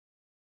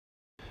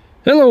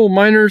Hello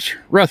miners,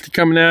 Rusty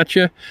coming at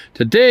you.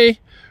 Today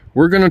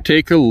we're going to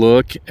take a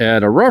look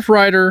at a Rough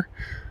Ryder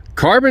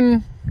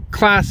carbon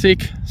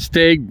classic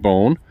stag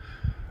bone,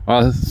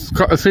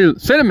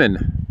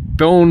 cinnamon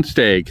bone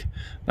stag.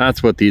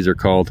 That's what these are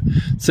called,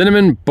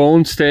 cinnamon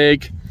bone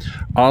stag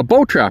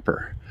bow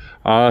trapper.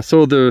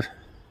 So the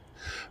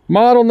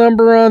model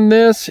number on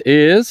this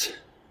is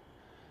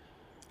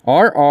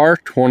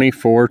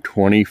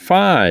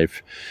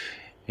RR2425,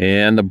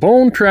 and the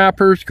bone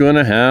trapper's going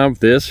to have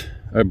this.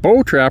 A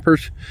bow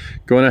trapper's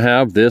going to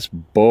have this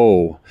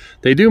bow.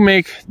 They do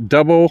make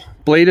double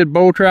bladed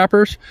bow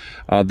trappers.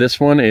 This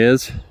one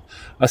is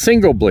a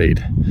single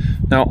blade.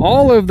 Now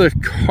all of the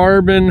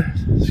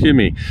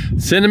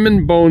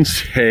cinnamon bone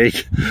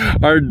stag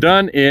are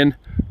done in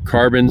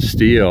carbon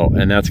steel,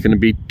 and that's going to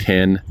be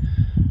 10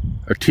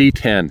 or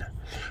T10.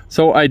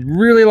 So I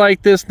really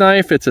like this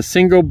knife. It's a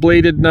single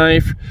bladed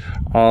knife.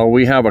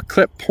 We have a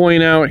clip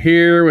point out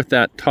here with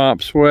that top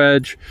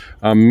swedge,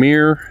 a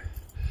mirror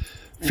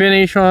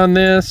finish on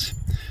this,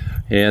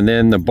 and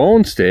then the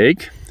bone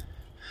stag,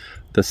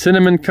 the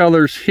cinnamon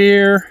colors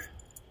here.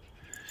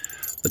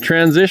 The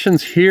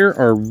transitions here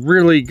are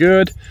really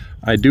good.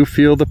 I do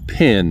feel the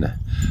pin,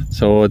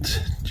 so it's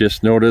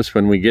just notice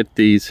when we get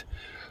these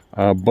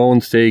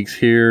bone stags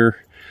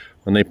here,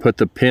 when they put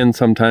the pin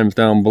sometimes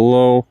down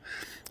below,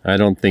 I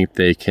don't think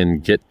they can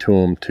get to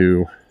them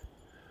to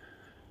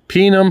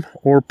peen them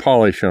or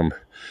polish them.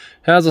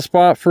 Has a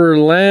spot for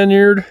a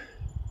lanyard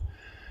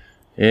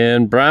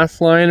and brass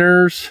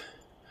liners,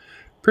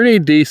 pretty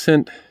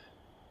decent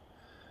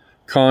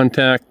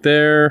contact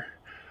there.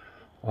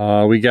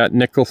 We got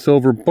nickel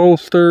silver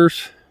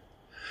bolsters.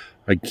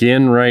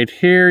 Again, right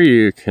here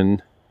you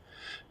can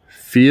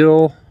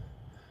feel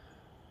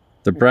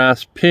the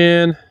brass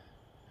pin.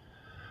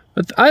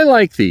 But I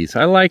like these.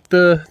 I like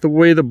the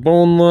way the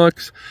bone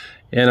looks,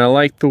 and I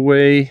like the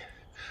way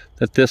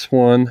that this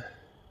one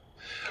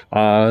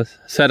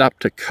set up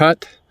to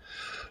cut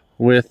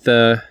with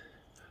the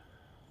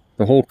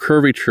whole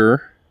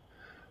curvature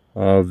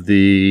of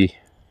the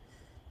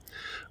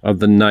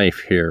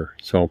knife here.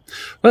 So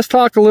let's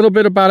talk a little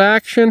bit about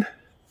action.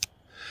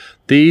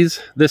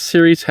 This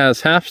series has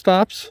half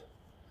stops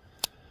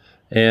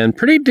and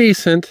pretty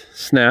decent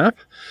snap.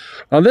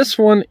 This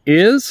one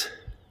is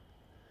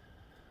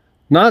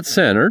not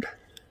centered.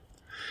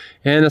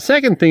 And the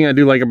second thing I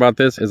do like about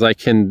this is I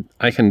can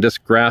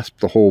just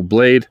grasp the whole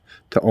blade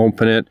to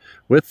open it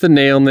with the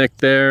nail nick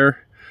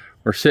there.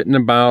 We're sitting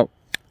about,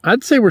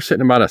 I'd say we're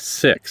sitting about a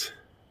 6.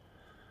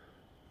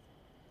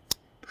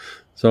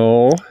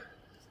 So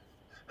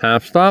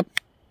half stop,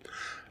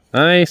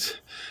 nice,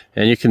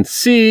 and you can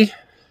see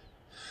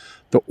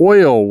the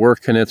oil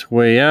working its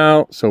way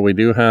out. So we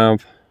do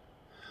have,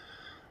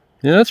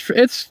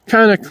 it's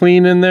kind of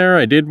clean in there.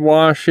 I did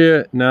wash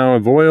it, now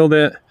I've oiled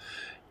it,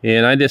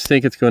 and I just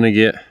think it's going to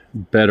get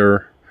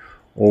better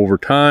over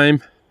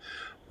time.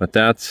 But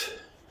that's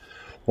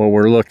what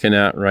we're looking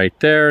at right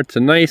there. It's a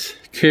nice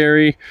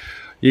carry.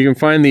 You can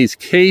find these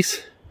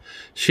case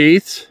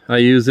sheaths. I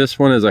use this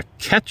one as a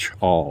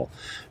catch-all,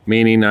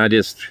 meaning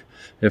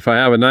if I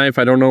have a knife,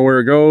 I don't know where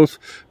it goes.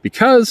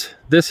 Because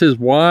this is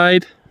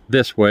wide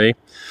this way,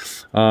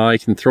 I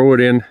can throw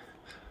it in,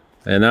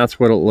 and that's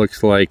what it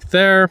looks like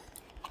there.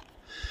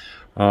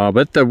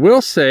 But I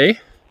will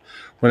say,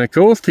 when it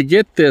goes to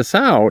get this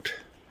out,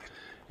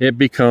 it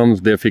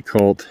becomes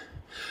difficult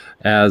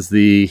as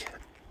the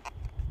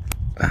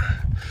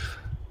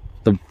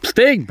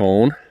stag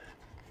bone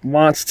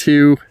wants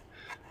to,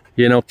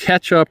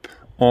 catch up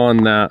on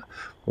that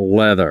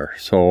leather.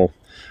 So it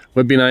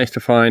would be nice to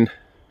find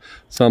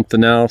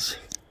something else,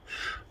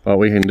 but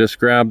we can just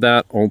grab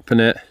that,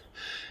 open it,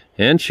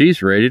 and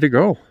she's ready to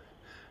go.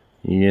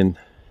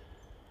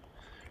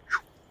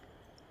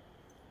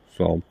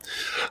 So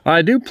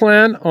I do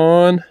plan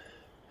on,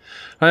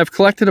 I have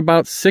collected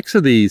about 6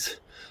 of these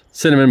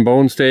cinnamon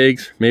bone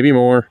stags, maybe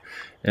more,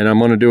 and I'm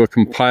going to do a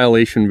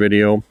compilation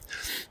video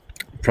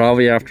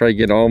probably after I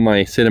get all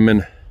my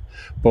cinnamon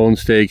bone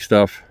stag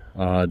stuff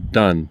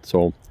done.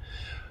 So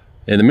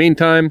in the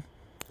meantime,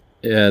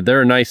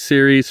 they're a nice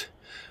series,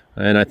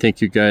 and I think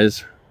you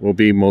guys will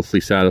be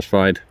mostly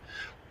satisfied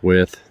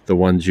with the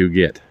ones you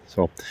get.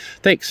 So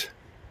thanks.